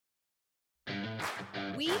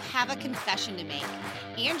We have a confession to make.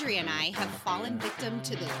 Andrea and I have fallen victim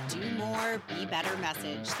to the do more, be better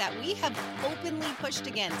message that we have openly pushed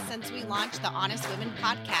against since we launched the Honest Women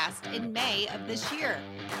podcast in May of this year.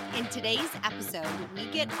 In today's episode, we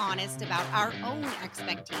get honest about our own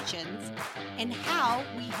expectations and how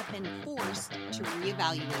we have been forced to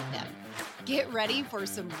reevaluate them. Get ready for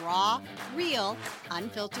some raw, real,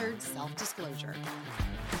 unfiltered self-disclosure.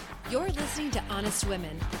 You're listening to Honest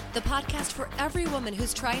Women, the podcast for every woman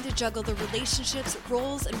who's trying to juggle the relationships,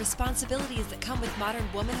 roles, and responsibilities that come with modern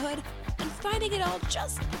womanhood and finding it all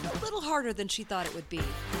just a little harder than she thought it would be.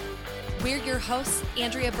 We're your hosts,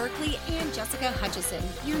 Andrea Berkeley and Jessica Hutchison,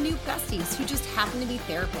 your new besties who just happen to be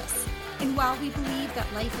therapists. And while we believe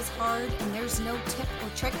that life is hard and there's no tip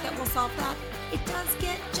or trick that will solve that, it does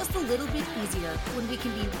get just a little bit easier when we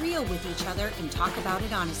can be real with each other and talk about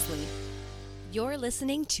it honestly. You're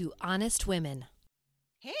listening to Honest Women.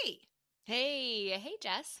 Hey, Hey,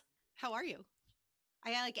 Jess. how are you?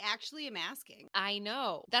 I actually am asking. I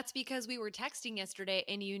know. That's because we were texting yesterday,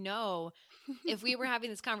 and if we were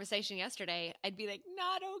having this conversation yesterday, I'd be like,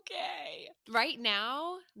 not okay. Right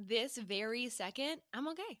now, this very second, I'm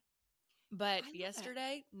okay. But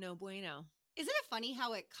yesterday, no bueno. Isn't it funny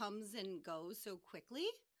how it comes and goes so quickly?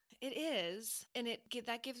 It is, and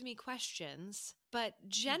that gives me questions. But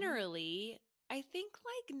generally, I think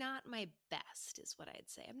not my best is what I'd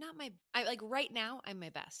say. Right now, I'm my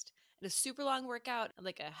best. A super long workout,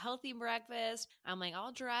 a healthy breakfast. I'm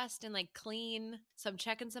all dressed and clean. So I'm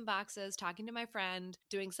checking some boxes, talking to my friend,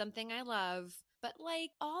 doing something I love. But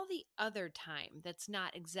all the other time, that's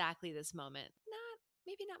not exactly this moment.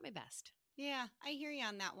 Maybe not my best. Yeah, I hear you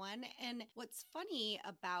on that one. And what's funny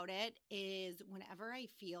about it is whenever I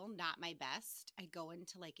feel not my best, I go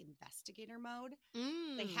into investigator mode.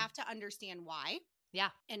 I have to understand why. Yeah.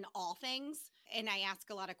 In all things. And I ask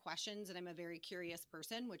a lot of questions, and I'm a very curious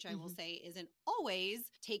person, which I will say isn't always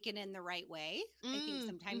taken in the right way. I think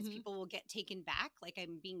sometimes people will get taken back, like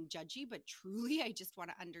I'm being judgy, but truly I just want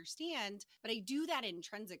to understand. But I do that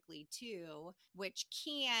intrinsically too, which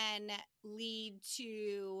can lead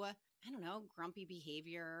to, I don't know, grumpy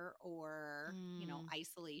behavior or,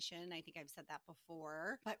 isolation. I think I've said that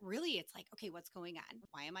before, but really it's okay, what's going on?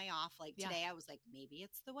 Why am I off? Today I was maybe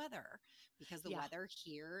it's the weather, because the weather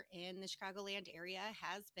here in the Chicagoland area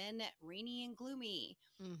has been rainy and gloomy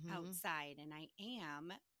outside. And I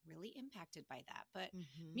am really impacted by that. But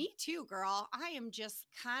me too, girl. I am just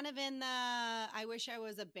kind of in the, I wish I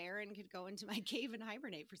was a bear and could go into my cave and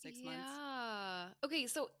hibernate for 6 months. Yeah. Okay.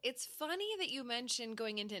 So it's funny that you mentioned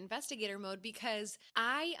going into investigator mode, because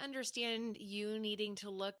I understand you needing to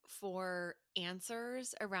look for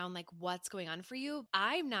answers around what's going on for you.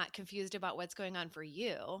 I'm not confused about what's going on for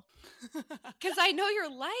you because I know your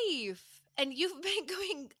life. And you've been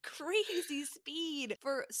going crazy speed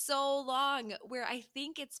for so long, where I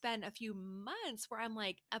think it's been a few months where I'm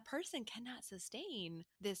a person cannot sustain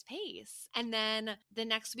this pace. And then the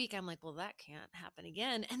next week I'm well, that can't happen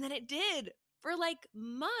again. And then it did for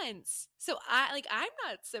months. So I'm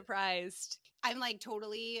not surprised. I'm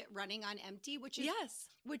totally running on empty, which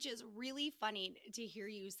is really funny to hear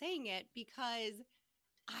you saying it, because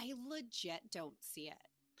I legit don't see it.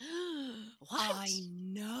 What? I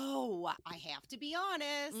know. I have to be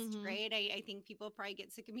honest, right? I think people probably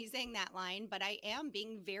get sick of me saying that line, but I am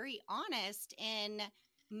being very honest, and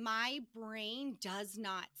my brain does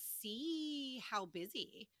not see how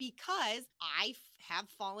busy, because I have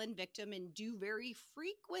fallen victim and do very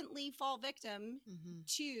frequently fall victim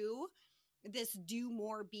to this do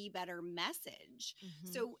more, be better message.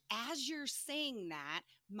 So as you're saying that,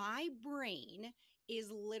 my brain is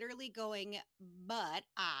literally going, but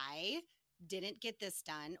I didn't get this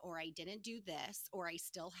done, or I didn't do this, or I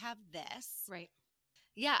still have this. Right.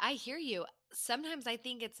 Yeah, I hear you. Sometimes I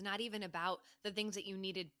think it's not even about the things that you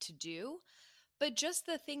needed to do, but just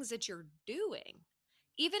the things that you're doing.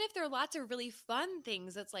 Even if there are lots of really fun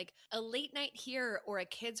things, it's a late night here, or a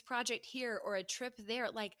kid's project here, or a trip there,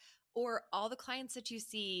 or all the clients that you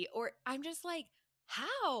see, or I'm just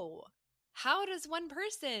how does one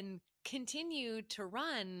person continue to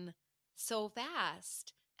run so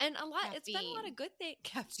fast? And it's been a lot of good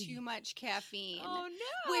things. Too much caffeine. Oh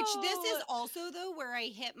no. Which this is also though where I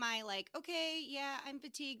hit my okay, yeah, I'm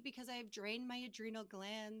fatigued because I've drained my adrenal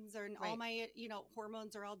glands, or all my,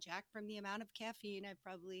 hormones are all jacked from the amount of caffeine I've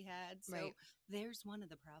probably had. So there's one of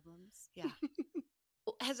the problems. Yeah.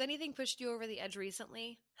 Has anything pushed you over the edge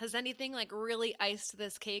recently? Has anything like really iced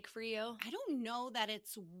this cake for you? I don't know that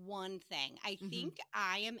it's one thing. I think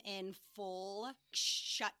I am in full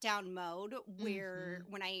shutdown mode where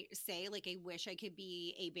when I say like I wish I could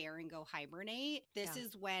be a bear and go hibernate, this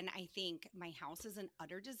is when I think my house is an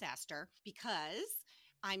utter disaster because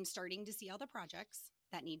I'm starting to see all the projects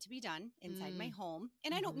that need to be done inside my home.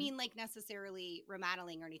 And I don't mean like necessarily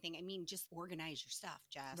remodeling or anything. I mean just organize your stuff,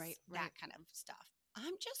 Jess. Right. That kind of stuff.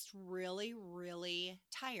 I'm just really, really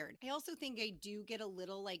tired. I also think I do get a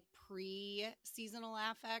little like pre-seasonal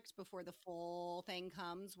affect before the full thing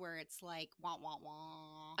comes where it's like, wah, wah,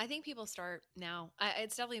 wah. I think people start now.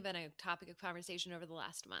 It's definitely been a topic of conversation over the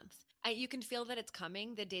last month. You can feel that it's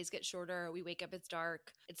coming. The days get shorter. We wake up, it's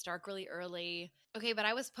dark. It's dark really early. Okay, but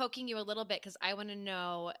I was poking you a little bit because I want to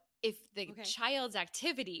know if the child's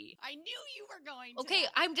activity. I knew you were going to. Okay,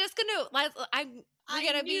 I'm just going to, I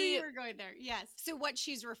knew you were going there. Yes. So what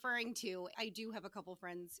she's referring to, I do have a couple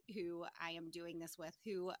friends who I am doing this with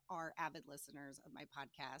who are avid listeners of my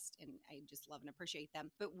podcast, and I just love and appreciate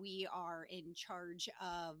them. But we are in charge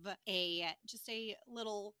of just a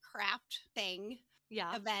little craft thing.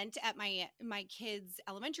 Event at my kids'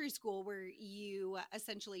 elementary school where you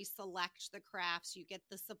essentially select the crafts, you get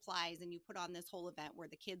the supplies, and you put on this whole event where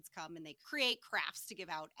the kids come and they create crafts to give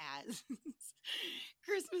out as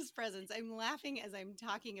Christmas presents. I'm laughing as I'm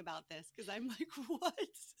talking about this because I'm like, what?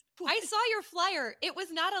 I saw your flyer. It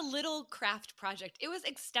was not a little craft project. It was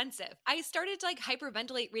extensive. I started to like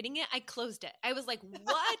hyperventilate reading it. I closed it. I was like,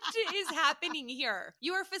 what is happening here?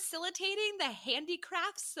 You are facilitating the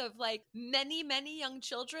handicrafts of like many, many young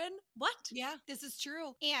children. What? Yeah, this is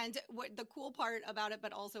true. And what the cool part about it,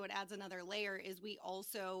 but also it adds another layer, is we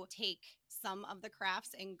also take some of the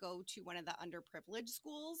crafts and go to one of the underprivileged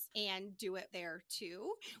schools and do it there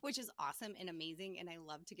too, which is awesome and amazing. And I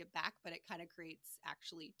love to give back, but it kind of creates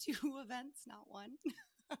actually 2 events, not one.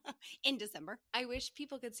 In December. I wish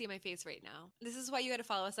people could see my face right now. This is why you got to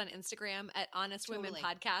follow us on Instagram at Honest Women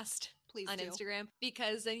Podcast. Please on Instagram,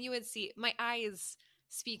 because then you would see my eyes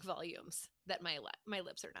speak volumes that my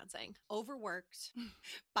lips are not saying. Overworked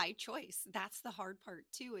by choice. That's the hard part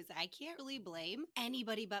too, is I can't really blame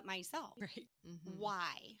anybody but myself. Right.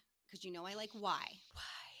 Why? Because I like why.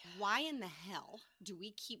 Why in the hell do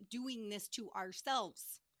we keep doing this to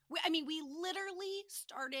ourselves? We literally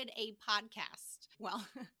started a podcast. Well,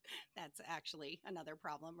 that's actually another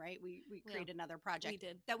problem, right? We created another project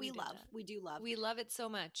that we love. We do love. We love it so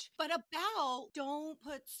much. But don't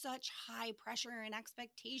put such high pressure and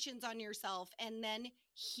expectations on yourself. And then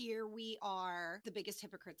here we are, the biggest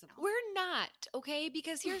hypocrites of all. We're not, okay?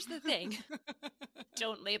 Because here's the thing.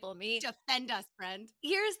 Don't label me. Defend us, friend.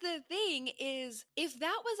 Here's the thing is, if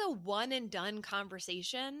that was a one and done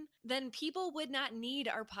conversation, then people would not need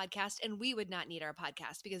our podcast and we would not need our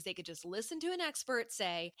podcast because they could just listen to an expert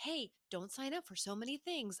say, hey, don't sign up for so many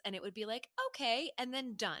things. And it would be like, okay, and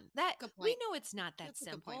then done. We know it's not that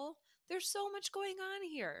simple. There's so much going on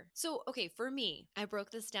here. So, okay, for me, I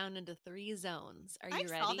broke this down into 3 zones. Are you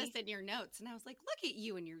ready? I saw this in your notes and I was like, look at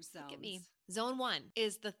you and your zones. Look at me. Zone 1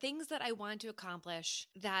 is the things that I want to accomplish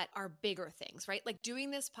that are bigger things, right? Like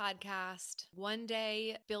doing this podcast, one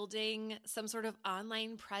day building some sort of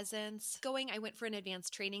online presence. I went for an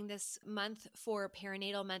advanced training this month for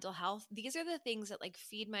perinatal mental health. These are the things that like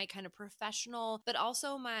feed my kind of professional, but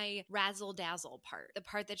also my razzle dazzle part, the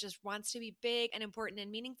part that just wants to be big and important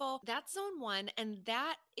and meaningful. That's zone 1. And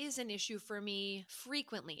that is an issue for me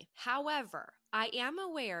frequently. However, I am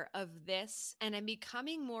aware of this and I'm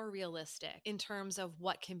becoming more realistic in terms of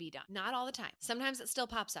what can be done. Not all the time. Sometimes it still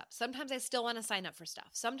pops up. Sometimes I still want to sign up for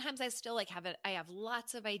stuff. Sometimes I still I have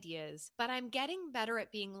lots of ideas, but I'm getting better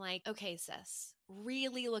at being like, okay, sis,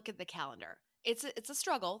 really look at the calendar. It's a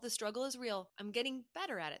struggle. The struggle is real. I'm getting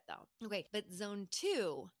better at it though. Okay, but zone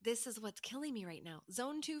 2, this is what's killing me right now.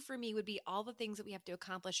 Zone 2 for me would be all the things that we have to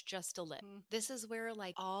accomplish just to live. This is where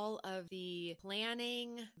like all of the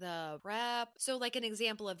planning, the prep. So like an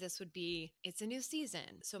example of this would be, it's a new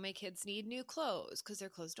season. So my kids need new clothes because their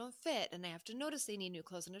clothes don't fit. And I have to notice they need new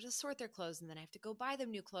clothes and I have to sort their clothes. And then I have to go buy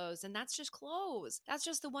them new clothes. And that's just clothes. That's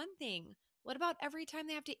just the one thing. What about every time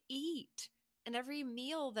they have to eat? And every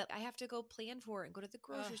meal that I have to go plan for and go to the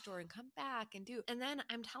grocery store and come back and do. And then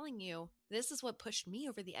I'm telling you, this is what pushed me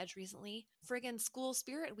over the edge recently. Friggin' school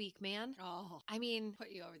spirit week, man.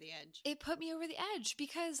 Put you over the edge. It put me over the edge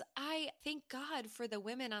because I thank God for the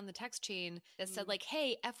women on the text chain that said like,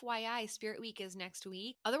 hey, FYI, Spirit Week is next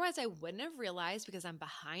week. Otherwise, I wouldn't have realized because I'm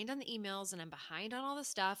behind on the emails and I'm behind on all the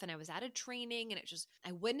stuff and I was at a training and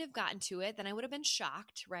I wouldn't have gotten to it. Then I would have been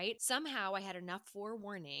shocked, right? Somehow I had enough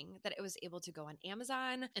forewarning that I was able to go on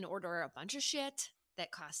Amazon and order a bunch of shit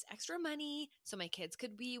that cost extra money so my kids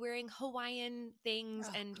could be wearing Hawaiian things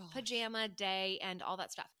and pajama day and all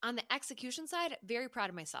that stuff. On the execution side, very proud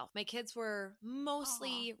of myself. My kids were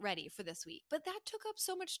mostly ready for this week, but that took up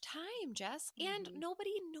so much time, Jess, and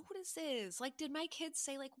nobody notices. Like, did my kids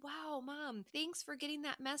say like, wow, mom, thanks for getting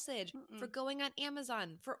that message, for going on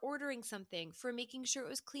Amazon, for ordering something, for making sure it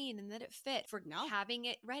was clean and that it fit, for having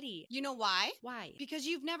it ready? You know why? Why? Because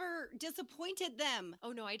you've never disappointed them.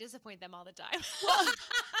 Oh no, I disappoint them all the time. Well,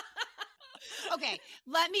 okay,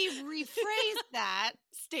 let me rephrase that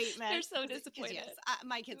statement. They're so disappointed. Yes,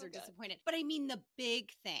 my kids are disappointed. But I mean the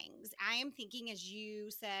big things. I am thinking, as you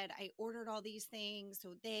said, I ordered all these things,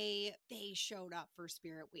 so they showed up for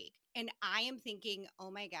Spirit Week. And I am thinking,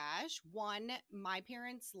 oh my gosh, one, my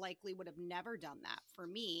parents likely would have never done that for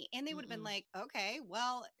me. And they would have been like, okay,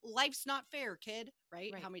 well, life's not fair, kid.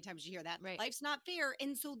 Right? How many times do you hear that? Right. Life's not fair.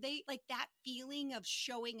 And so they like that feeling of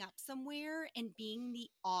showing up somewhere and being the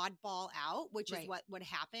oddball out, which is what would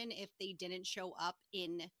happen if they didn't show up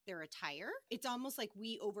in their attire. It's almost like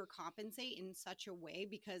we overcompensate in such a way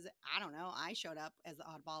because, I don't know, I showed up as the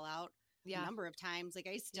oddball out a number of times. Like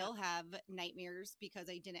I still have nightmares because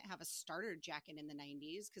I didn't have a starter jacket in the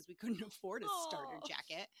 90s because we couldn't afford a starter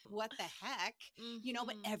jacket. What the heck? You know,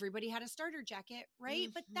 but everybody had a starter jacket, right?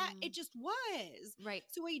 But that it just was. Right.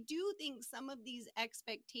 So I do think some of these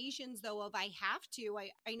expectations though of I have to,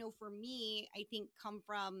 I know for me, I think come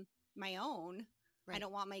from my own. Right. I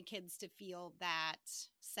don't want my kids to feel that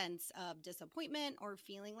sense of disappointment or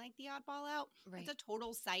feeling like the oddball out. Right. It's a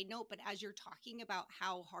total side note, but as you're talking about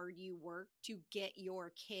how hard you work to get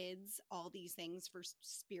your kids all these things for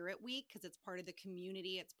Spirit Week, because it's part of the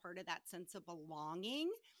community, it's part of that sense of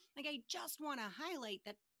belonging. Like, I just want to highlight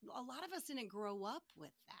that a lot of us didn't grow up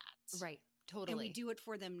with that. Right. Totally. And we do it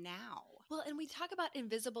for them now. Well, and we talk about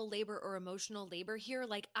invisible labor or emotional labor here.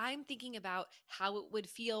 Like, I'm thinking about how it would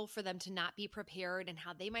feel for them to not be prepared and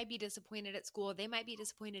how they might be disappointed at school. They might be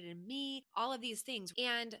disappointed in me, all of these things.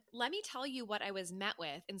 And let me tell you what I was met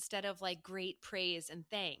with instead of like great praise and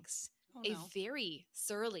thanks. A very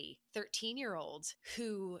surly 13-year-old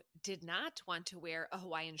who did not want to wear a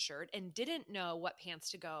Hawaiian shirt and didn't know what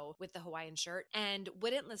pants to go with the Hawaiian shirt and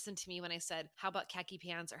wouldn't listen to me when I said, how about khaki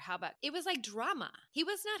pants or how about, it was like drama. He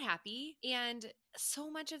was not happy. And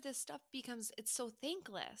so much of this stuff it's so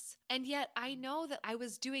thankless. And yet I know that I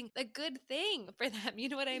was doing a good thing for them. You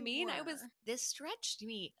know what I mean? This stretched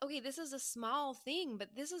me. Okay, this is a small thing, but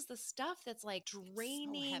this is the stuff that's like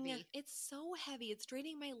draining. So heavy. It's so heavy. It's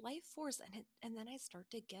draining my life force. And then I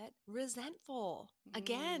start to get resentful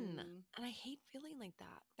again. And I hate feeling like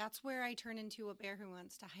that. That's where I turn into a bear who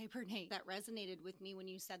wants to hibernate. That resonated with me when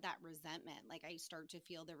you said that resentment. Like I start to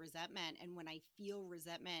feel the resentment. And when I feel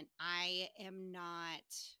resentment, I am not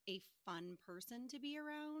a fun person to be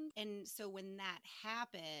around. And so when that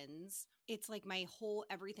happens, it's like my whole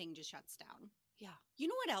everything just shuts down. Yeah. You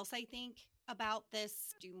know what else I think about this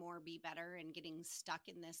do more, be better, and getting stuck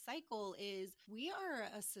in this cycle is we are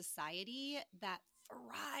a society that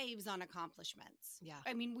thrives on accomplishments. Yeah.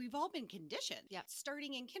 I mean, we've all been conditioned. Yeah.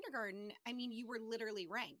 Starting in kindergarten, I mean, you were literally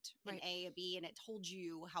ranked an A, a B, and it told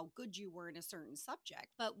you how good you were in a certain subject.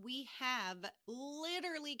 But we have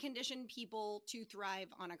literally conditioned people to thrive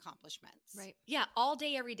on accomplishments. Right. Yeah. All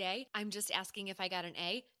day, every day, I'm just asking if I got an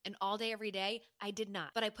A. And all day, every day, I did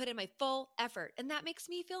not. But I put in my full effort. And that makes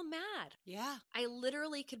me feel mad. Yeah. I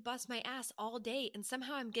literally could bust my ass all day. And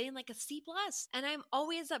somehow I'm getting like a C+. And I'm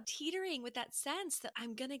always up teetering with that sense that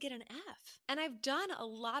I'm going to get an F. And I've done a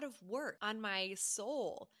lot of work on my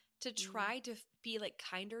soul to try to be like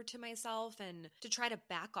kinder to myself and to try to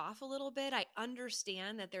back off a little bit. I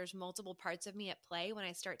understand that there's multiple parts of me at play when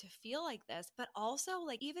I start to feel like this, but also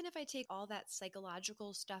like, even if I take all that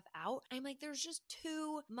psychological stuff out, I'm like, there's just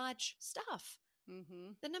too much stuff.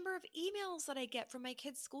 The number of emails that I get from my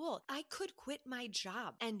kids' school. I could quit my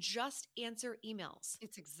job and just answer emails.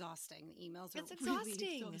 It's exhausting. The emails are exhausting.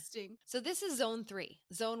 Really exhausting. So this is zone 3.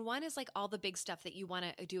 Zone 1 is like all the big stuff that you want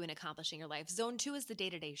to do and accomplish in your life. Zone 2 is the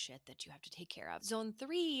day-to-day shit that you have to take care of. Zone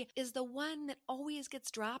 3 is the one that always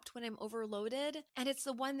gets dropped when I'm overloaded, and it's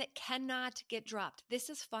the one that cannot get dropped. This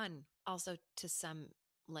is fun also to some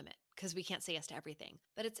limit because we can't say yes to everything,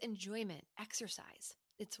 but it's enjoyment, exercise.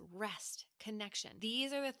 It's rest, connection.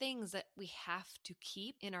 These are the things that we have to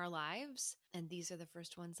keep in our lives. And these are the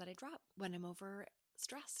first ones that I drop when I'm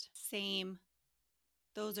overstressed. Same.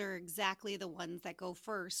 Those are exactly the ones that go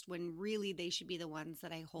first when really they should be the ones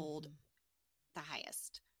that I hold the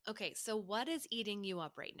highest. Okay, so what is eating you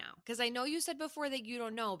up right now? Because I know you said before that you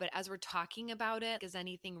don't know, but as we're talking about it, is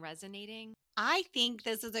anything resonating? I think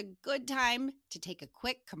this is a good time to take a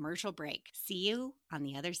quick commercial break. See you on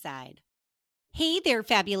the other side. Hey there,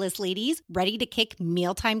 fabulous ladies. Ready to kick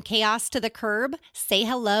mealtime chaos to the curb? Say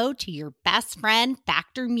hello to your best friend,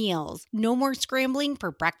 Factor Meals. No more scrambling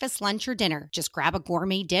for breakfast, lunch, or dinner. Just grab a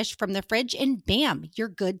gourmet dish from the fridge and bam, you're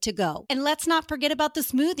good to go. And let's not forget about the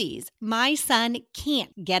smoothies. My son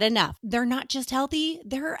can't get enough. They're not just healthy,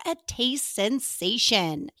 they're a taste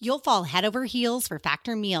sensation. You'll fall head over heels for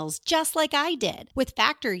Factor Meals, just like I did. With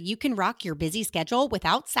Factor, you can rock your busy schedule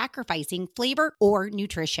without sacrificing flavor or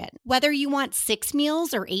nutrition. Whether you want 6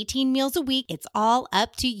 meals or 18 meals a week, it's all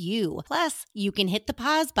up to you. Plus, you can hit the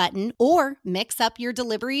pause button or mix up your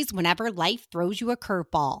deliveries whenever life throws you a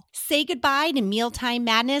curveball. Say goodbye to mealtime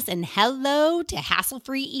madness and hello to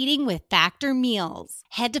hassle-free eating with Factor Meals.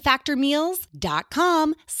 Head to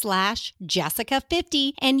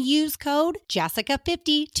factormeals.com/Jessica50 and use code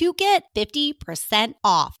Jessica50 to get 50%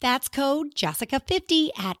 off. That's code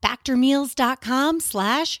Jessica50 at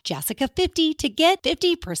factormeals.com/Jessica50 to get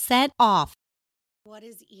 50% off. What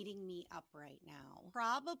is eating me up right now?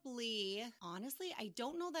 Probably, honestly, I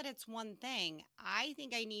don't know that it's one thing. I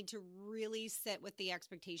think I need to really sit with the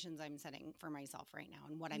expectations I'm setting for myself right now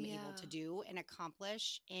and what I'm able to do and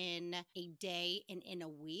accomplish in a day and in a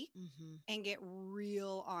week and get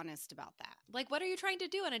real honest about that. Like, what are you trying to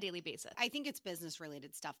do on a daily basis? I think it's business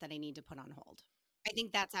related stuff that I need to put on hold. I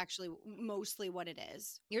think that's actually mostly what it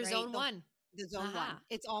is. Your zone one. The zone one.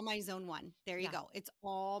 It's all my zone one. There you go. It's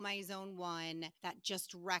all my zone one. That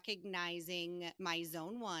just recognizing my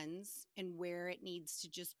zone ones and where it needs to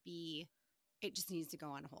just be, it just needs to go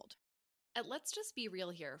on hold. Let's just be real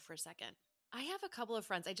here for a second. I have a couple of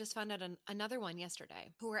friends. I just found out another one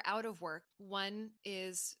yesterday who are out of work. One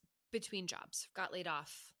is between jobs, got laid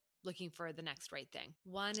off, looking for the next right thing.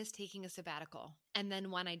 One is taking a sabbatical. And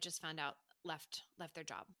then one I just found out left their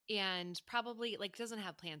job and probably like doesn't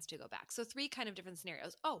have plans to go back. So 3 kind of different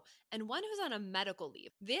scenarios. Oh, and one who's on a medical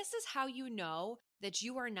leave. This is how you know that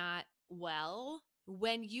you are not well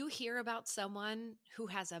when you hear about someone who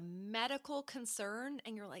has a medical concern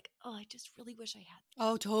and you're like, oh, I just really wish I had.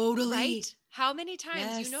 Oh, totally. Right? How many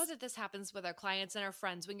times you know that this happens with our clients and our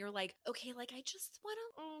friends when you're like, okay, like I just want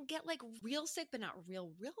to get like real sick, but not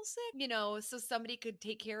real sick, you know, so somebody could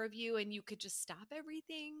take care of you and you could just stop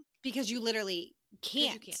everything. Because you literally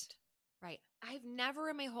can't. You can't. Right. I've never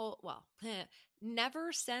in my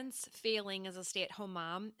never since failing as a stay-at-home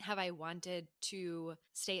mom have I wanted to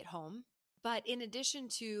stay at home. But in addition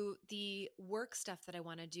to the work stuff that I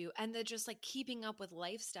want to do and the just like keeping up with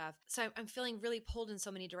life stuff, so I'm feeling really pulled in so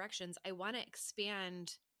many directions. I want to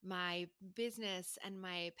expand my business and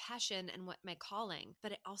my passion and what my calling,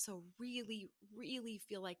 but I also really, really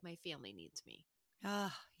feel like my family needs me.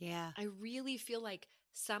 Oh, yeah. I really feel like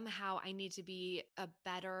somehow I need to be a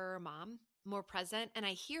better mom, more present. And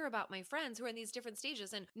I hear about my friends who are in these different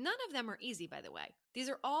stages, and none of them are easy, by the way. These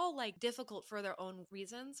are all like difficult for their own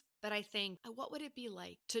reasons. But I think, what would it be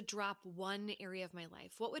like to drop one area of my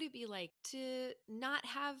life? What would it be like to not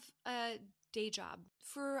have a day job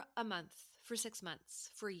for a month, for 6 months,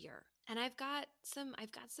 for a year? And I've got some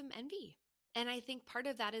envy. And I think part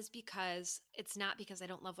of that is because it's not because I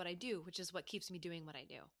don't love what I do, which is what keeps me doing what I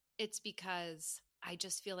do. It's because I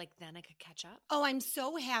just feel like then I could catch up. Oh, I'm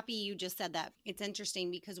so happy you just said that. It's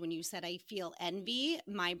interesting because when you said I feel envy,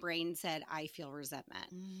 my brain said I feel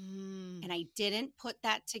resentment. And I didn't put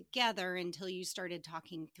that together until you started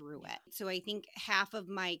talking through it. So I think half of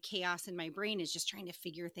my chaos in my brain is just trying to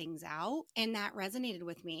figure things out. And that resonated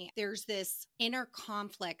with me. There's this inner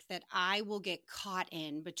conflict that I will get caught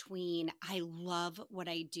in between I love what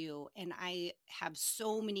I do and I have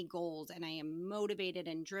so many goals and I am motivated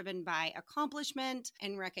and driven by accomplishment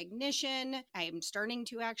and recognition. I am starting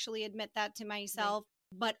to actually admit that to myself.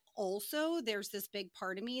 But also there's this big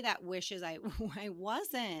part of me that wishes I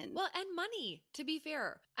wasn't. Well, and money, to be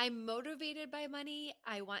fair. I'm motivated by money.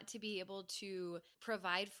 I want to be able to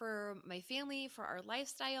provide for my family, for our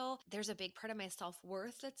lifestyle. There's a big part of my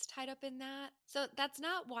self-worth that's tied up in that. So that's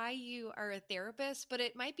not why you are a therapist, but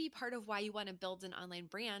it might be part of why you want to build an online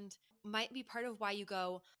brand. Might be part of why you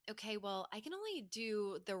go, okay, well, I can only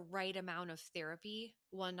do the right amount of therapy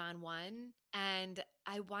one-on-one. And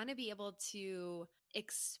I want to be able to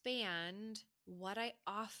expand what I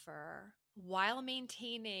offer while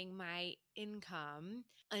maintaining my income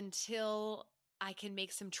until I can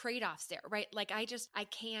make some trade-offs there, right? Like I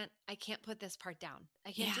can't put this part down.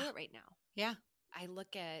 I can't do it right now. Yeah. I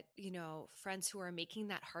look at, friends who are making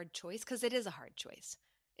that hard choice because it is a hard choice.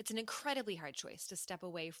 It's an incredibly hard choice to step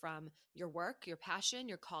away from your work, your passion,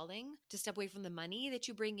 your calling, to step away from the money that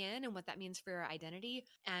you bring in and what that means for your identity,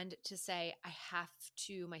 and to say,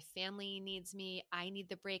 my family needs me, I need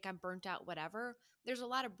the break, I'm burnt out, whatever. There's a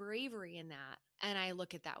lot of bravery in that. And I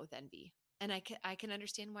look at that with envy. And I can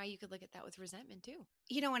understand why you could look at that with resentment too.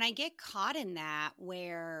 And I get caught in that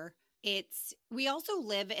where we also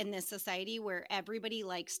live in this society where everybody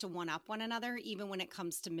likes to one up one another, even when it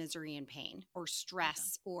comes to misery and pain or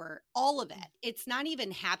stress or all of it. It's not even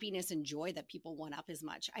happiness and joy that people one up as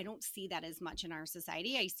much. I don't see that as much in our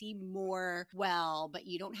society. I see more, well, but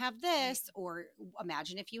you don't have this, or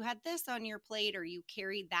imagine if you had this on your plate, or you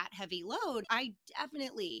carried that heavy load. I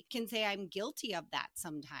definitely can say I'm guilty of that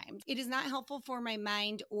sometimes. It is not helpful for my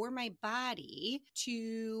mind or my body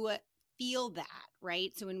to feel that,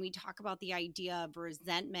 right? So when we talk about the idea of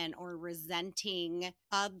resentment or resenting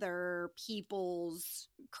other people's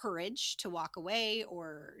courage to walk away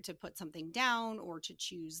or to put something down or to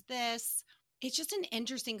choose this, it's just an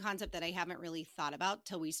interesting concept that I haven't really thought about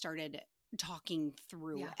till we started talking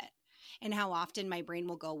through it. And how often my brain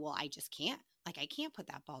will go, well, I just can't. Like, I can't put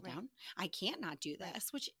that ball down. I can't not do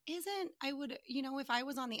this, which isn't, I would, if I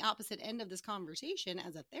was on the opposite end of this conversation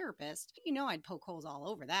as a therapist, I'd poke holes all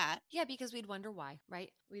over that. Yeah, because we'd wonder why,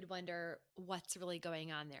 right? We'd wonder what's really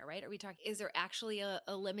going on there, right? Are we talking, is there actually a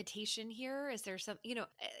limitation here? Is there some,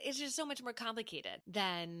 it's just so much more complicated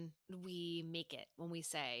than we make it when we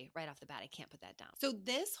say right off the bat, I can't put that down. So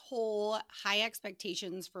this whole high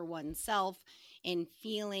expectations for oneself and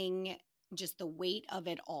feeling just the weight of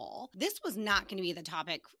it all. This was not going to be the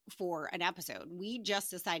topic for an episode. We just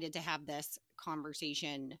decided to have this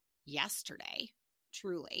conversation yesterday.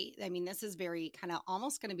 Truly. I mean, this is very kind of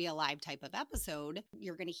almost going to be a live type of episode.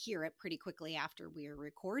 You're going to hear it pretty quickly after we're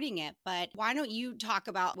recording it. But why don't you talk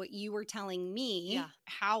about what you were telling me,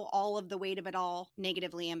 how all of the weight of it all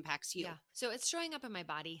negatively impacts you? Yeah. So it's showing up in my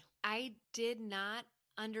body. I did not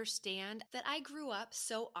understand that I grew up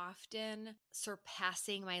so often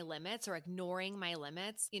surpassing my limits or ignoring my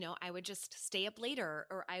limits. I would just stay up later,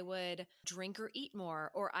 or I would drink or eat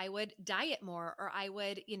more, or I would diet more, or I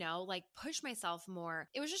would, push myself more.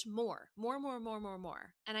 It was just more.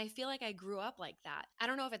 And I feel like I grew up like that. I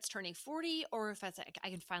don't know if it's turning 40 or if it's like I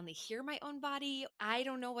can finally hear my own body. I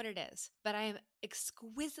don't know what it is, but I am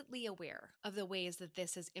exquisitely aware of the ways that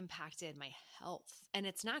this has impacted my health. And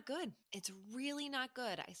it's not good. It's really not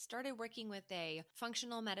good. I started working with a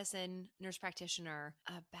functional medicine nurse practitioner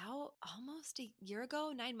about almost a year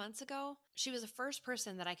ago, 9 months ago. She was the first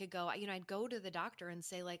person that I could go, I'd go to the doctor and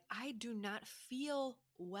say, like, I do not feel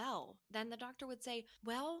well. Then the doctor would say,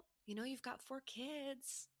 well, you've got 4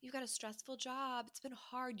 kids, you've got a stressful job, it's been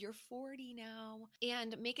hard, you're 40 now,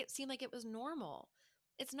 and make it seem like it was normal.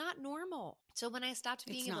 It's not normal. So when I stopped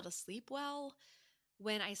being able to sleep well,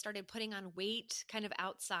 when I started putting on weight kind of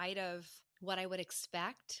outside of what I would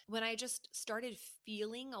expect, when I just started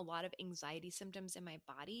feeling a lot of anxiety symptoms in my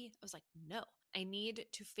body, I was like, no, I need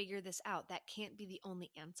to figure this out. That can't be the only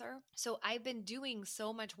answer. So I've been doing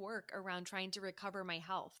so much work around trying to recover my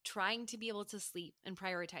health, trying to be able to sleep and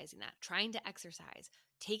prioritizing that, trying to exercise,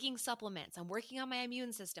 taking supplements. I'm working on my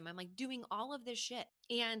immune system. I'm like doing all of this shit.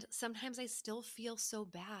 And sometimes I still feel so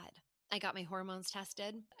bad. I got my hormones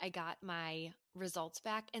tested. I got my results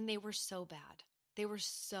back, and they were so bad. They were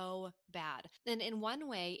so bad. And in one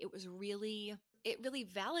way, it really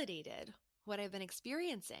validated what I've been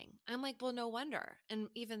experiencing. I'm like, well, no wonder. And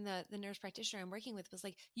even the nurse practitioner I'm working with was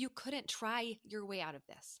like, you couldn't try your way out of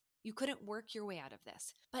this. You couldn't work your way out of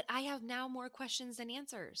this. But I have now more questions than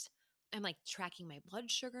answers. I'm like tracking my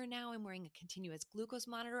blood sugar now. I'm wearing a continuous glucose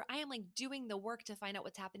monitor. I am like doing the work to find out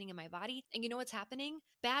what's happening in my body. And you know what's happening?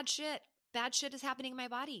 Bad shit. Bad shit is happening in my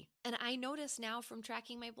body. And I notice now from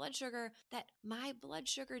tracking my blood sugar that my blood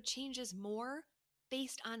sugar changes more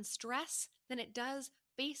based on stress than it does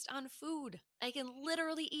based on food. I can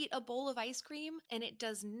literally eat a bowl of ice cream and it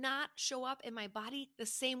does not show up in my body the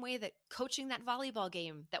same way that coaching that volleyball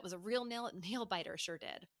game that was a real nail biter sure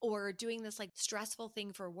did, or doing this like stressful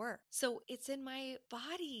thing for work. So it's in my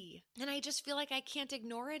body and I just feel like I can't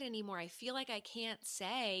ignore it anymore. I feel like I can't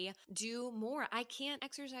say, do more. I can't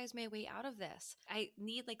exercise my way out of this. I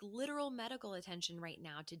need like literal medical attention right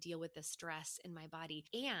now to deal with the stress in my body.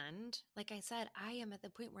 And like I said, I am at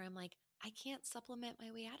the point where I'm like, I can't supplement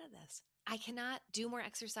my way out of this. I cannot do more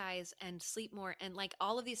exercise and sleep more. And like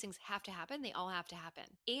all of these things have to happen. They all have to happen.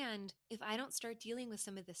 And if I don't start dealing with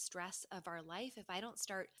some of the stress of our life, if I don't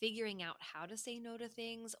start figuring out how to say no to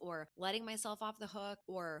things or letting myself off the hook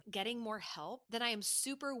or getting more help, then I am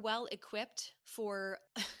super well equipped for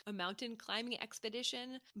a mountain climbing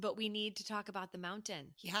expedition. But we need to talk about the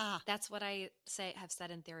mountain. Yeah. That's what I have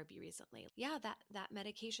said in therapy recently. Yeah, that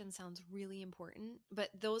medication sounds really important. But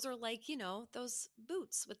those are like, those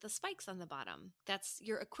boots with the spikes on the bottom. That's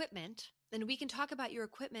your equipment And we can talk about your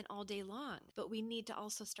equipment all day long, but we need to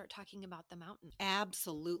also start talking about the mountain.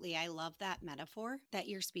 Absolutely. I love that metaphor that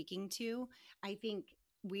you're speaking to. I think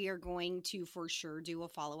we are going to for sure do a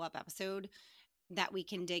follow-up episode that we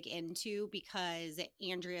can dig into because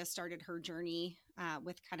Andrea started her journey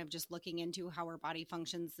with kind of just looking into how her body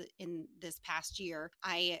functions in this past year.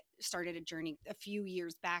 I started a journey a few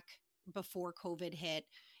years back before COVID hit.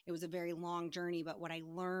 It was a very long journey, but what I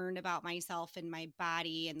learned about myself and my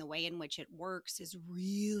body and the way in which it works is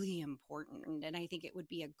really important. And I think it would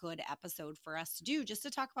be a good episode for us to do just to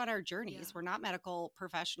talk about our journeys. Yeah. We're not medical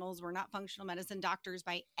professionals. We're not functional medicine doctors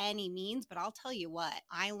by any means, but I'll tell you what,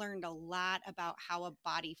 I learned a lot about how a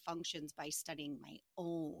body functions by studying my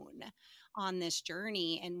own on this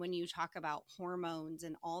journey. And when you talk about hormones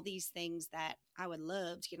and all these things that I would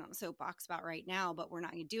love to get on a soapbox about right now, but we're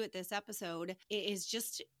not going to do it this episode, it is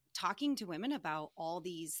just talking to women about all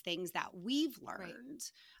these things that we've learned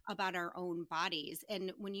about our own bodies.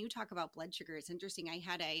 And when you talk about blood sugar, it's interesting. I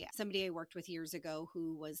had somebody I worked with years ago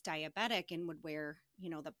who was diabetic and would wear,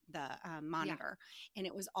 the monitor. And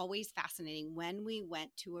it was always fascinating when we went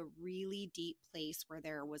to a really deep place where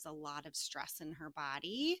there was a lot of stress in her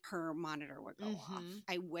body, her monitor would go off.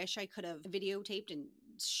 I wish I could have videotaped and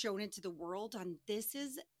shown it to the world on this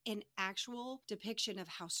is an actual depiction of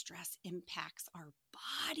how stress impacts our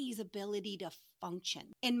body's ability to function.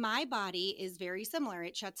 And my body is very similar.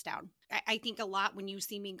 It shuts down. I think a lot when you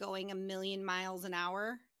see me going 1,000,000 miles an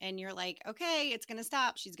hour and you're like, okay, it's going to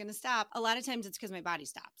stop. She's going to stop. A lot of times it's because my body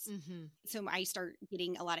stops. So I start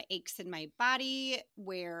getting a lot of aches in my body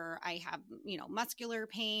where I have, muscular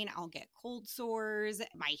pain. I'll get cold sores.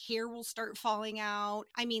 My hair will start falling out.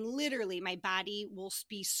 I mean, literally my body will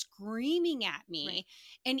be screaming at me. Right.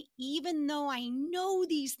 And even though I know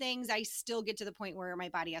these things, I still get to the point where my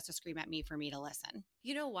body has to scream at me for me to listen.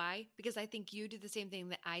 You know why? Because I think you do the same thing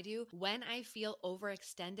that I do. When I feel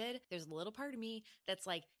overextended, there's a little part of me that's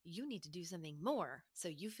like, you need to do something more so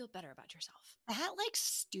you feel better about yourself. That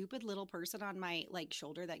stupid little person on my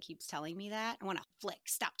shoulder that keeps telling me that, I want to flick,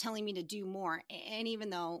 stop telling me to do more. And even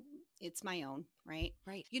though it's my own, right?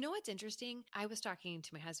 Right. You know what's interesting? I was talking to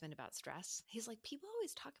my husband about stress. He's like, people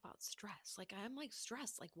always talk about stress. I'm like,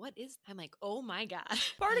 stress, what is, I'm like, oh my God.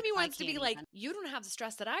 Part of me wants to be like, you don't have the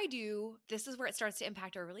stress that I do. This is where it starts to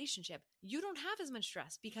impact our relationship. You don't have as much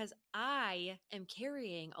stress because I am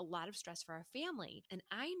carrying a lot of stress for our family. And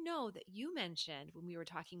I know that you mentioned when we were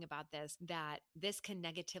talking about this, that this can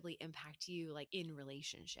negatively impact you in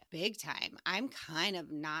relationship. Big time. I'm kind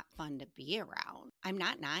of not fun to be around. I'm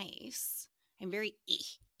not nice. I'm very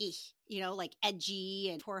edgy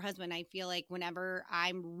and poor husband. I feel like whenever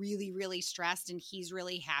I'm really, really stressed and he's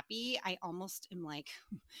really happy, I almost am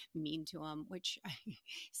mean to him, which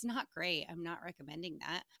is not great. I'm not recommending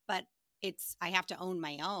that, but I have to own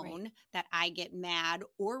my own that I get mad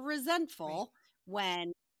or resentful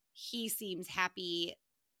when he seems happy,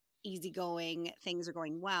 easygoing, things are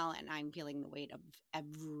going well, and I'm feeling the weight of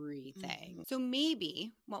everything. So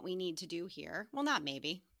maybe what we need to do here, well, not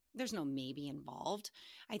maybe, there's no maybe involved.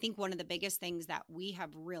 I think one of the biggest things that we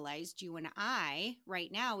have realized, you and I,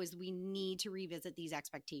 right now, is we need to revisit these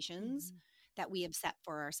expectations that we have set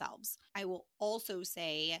for ourselves. I will also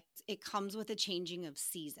say it comes with a changing of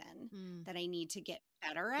season that I need to get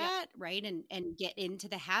better at, right? And get into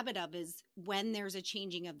the habit of is when there's a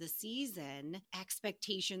changing of the season,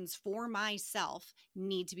 expectations for myself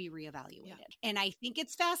need to be reevaluated. And I think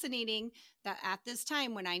it's fascinating that at this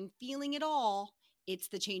time when I'm feeling it all, it's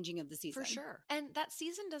the changing of the season. For sure. And that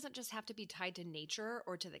season doesn't just have to be tied to nature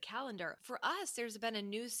or to the calendar. For us, there's been a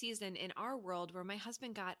new season in our world where my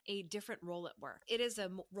husband got a different role at work. It is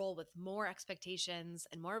a role with more expectations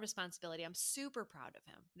and more responsibility. I'm super proud of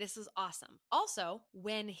him. This is awesome. Also,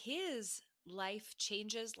 when his life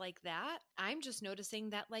changes like that, I'm just noticing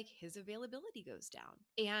that his availability goes down.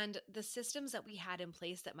 And the systems that we had in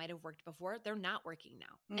place that might have worked before, they're not working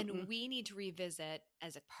now. And we need to revisit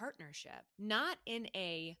as a partnership, not in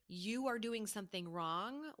a you are doing something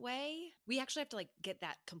wrong way. We actually have to get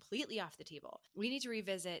that completely off the table. We need to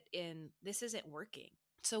revisit in this isn't working.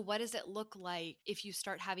 So what does it look like if you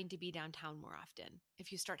start having to be downtown more often?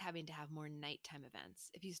 If you start having to have more nighttime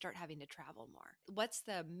events? If you start having to travel more? What's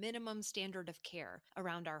the minimum standard of care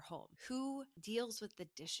around our home? Who deals with the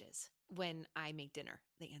dishes when I make dinner?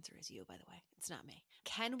 The answer is you, by the way. It's not me.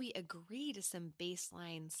 Can we agree to some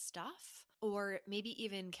baseline stuff? Or maybe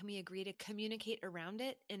even can we agree to communicate around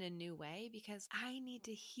it in a new way? Because I need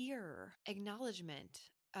to hear acknowledgement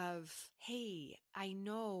of, hey, I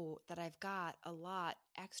know that I've got a lot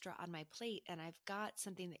extra on my plate and I've got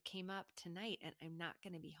something that came up tonight and I'm not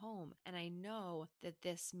going to be home. And I know that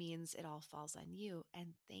this means it all falls on you.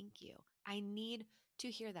 And thank you. I need to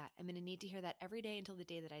hear that. I'm going to need to hear that every day until the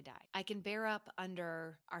day that I die. I can bear up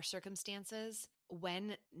under our circumstances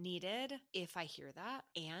when needed if I hear that.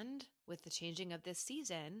 And with the changing of this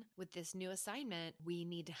season, with this new assignment, we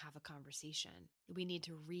need to have a conversation. We need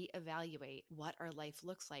to reevaluate what our life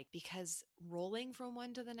looks like because rolling from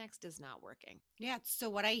one to the next is not working. Yeah. So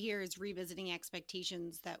what I hear is revisiting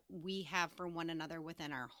expectations that we have for one another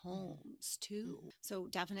within our homes too. Mm-hmm. So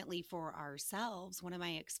definitely for ourselves, what am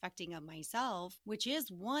I expecting of myself? Which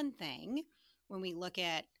is one thing when we look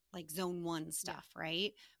at like zone 1 stuff,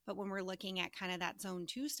 right? But when we're looking at kind of that zone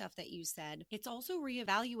 2 stuff that you said, it's also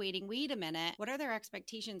reevaluating, wait a minute, what are their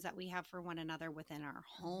expectations that we have for one another within our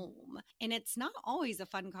home? And it's not always a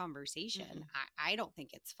fun conversation. Mm-hmm. I don't think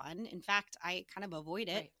it's fun. In fact, I kind of avoid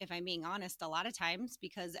it, right, if I'm being honest, a lot of times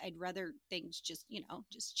because I'd rather things just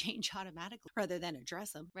change automatically rather than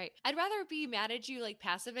address them. Right. I'd rather be mad at you like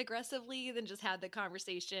passive aggressively than just have the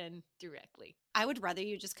conversation directly. I would rather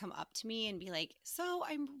you just come up to me and be like, so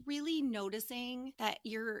I'm really noticing that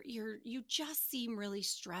you just seem really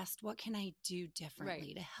stressed. What can I do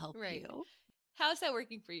differently to help you? How's that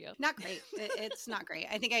working for you? Not great. It's not great.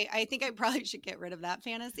 I think I probably should get rid of that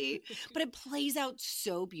fantasy, but it plays out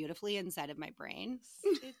so beautifully inside of my brain.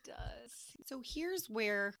 It does. So here's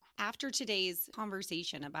where, after today's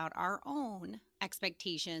conversation about our own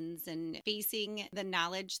expectations and facing the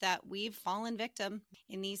knowledge that we've fallen victim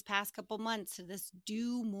in these past couple months to this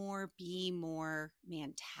do more, be more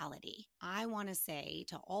mentality, I want to say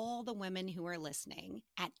to all the women who are listening,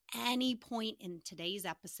 at any point in today's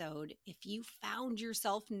episode, if you found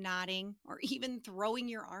yourself nodding or even throwing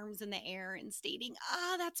your arms in the air and stating,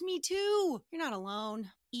 that's me too, you're not alone.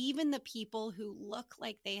 Even the people who look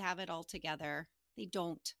like they have it all together, they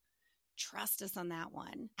don't. Trust us on that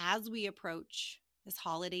one. As we approach this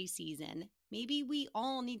holiday season, maybe we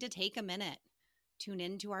all need to take a minute, tune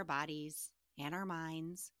into our bodies and our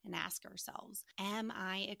minds and ask ourselves, am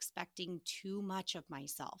I expecting too much of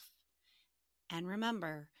myself? And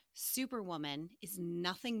remember, Superwoman is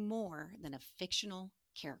nothing more than a fictional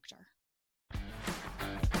character.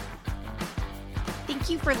 Thank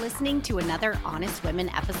you for listening to another Honest Women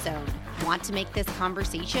episode. Want to make this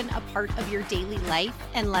conversation a part of your daily life?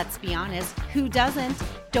 And let's be honest, who doesn't?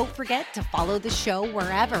 Don't forget to follow the show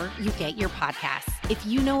wherever you get your podcasts. If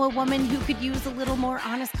you know a woman who could use a little more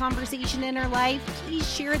honest conversation in her life, please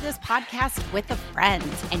share this podcast with a friend.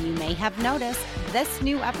 And you may have noticed this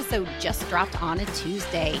new episode just dropped on a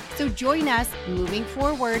Tuesday. So join us moving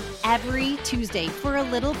forward every Tuesday for a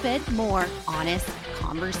little bit more honest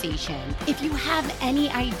conversation. If you have any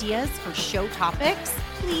ideas for show topics,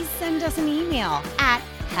 please send us an email at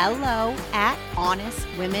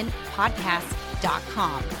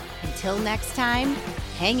hello@honestwomenpodcast.com. Until next time,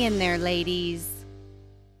 hang in there, ladies.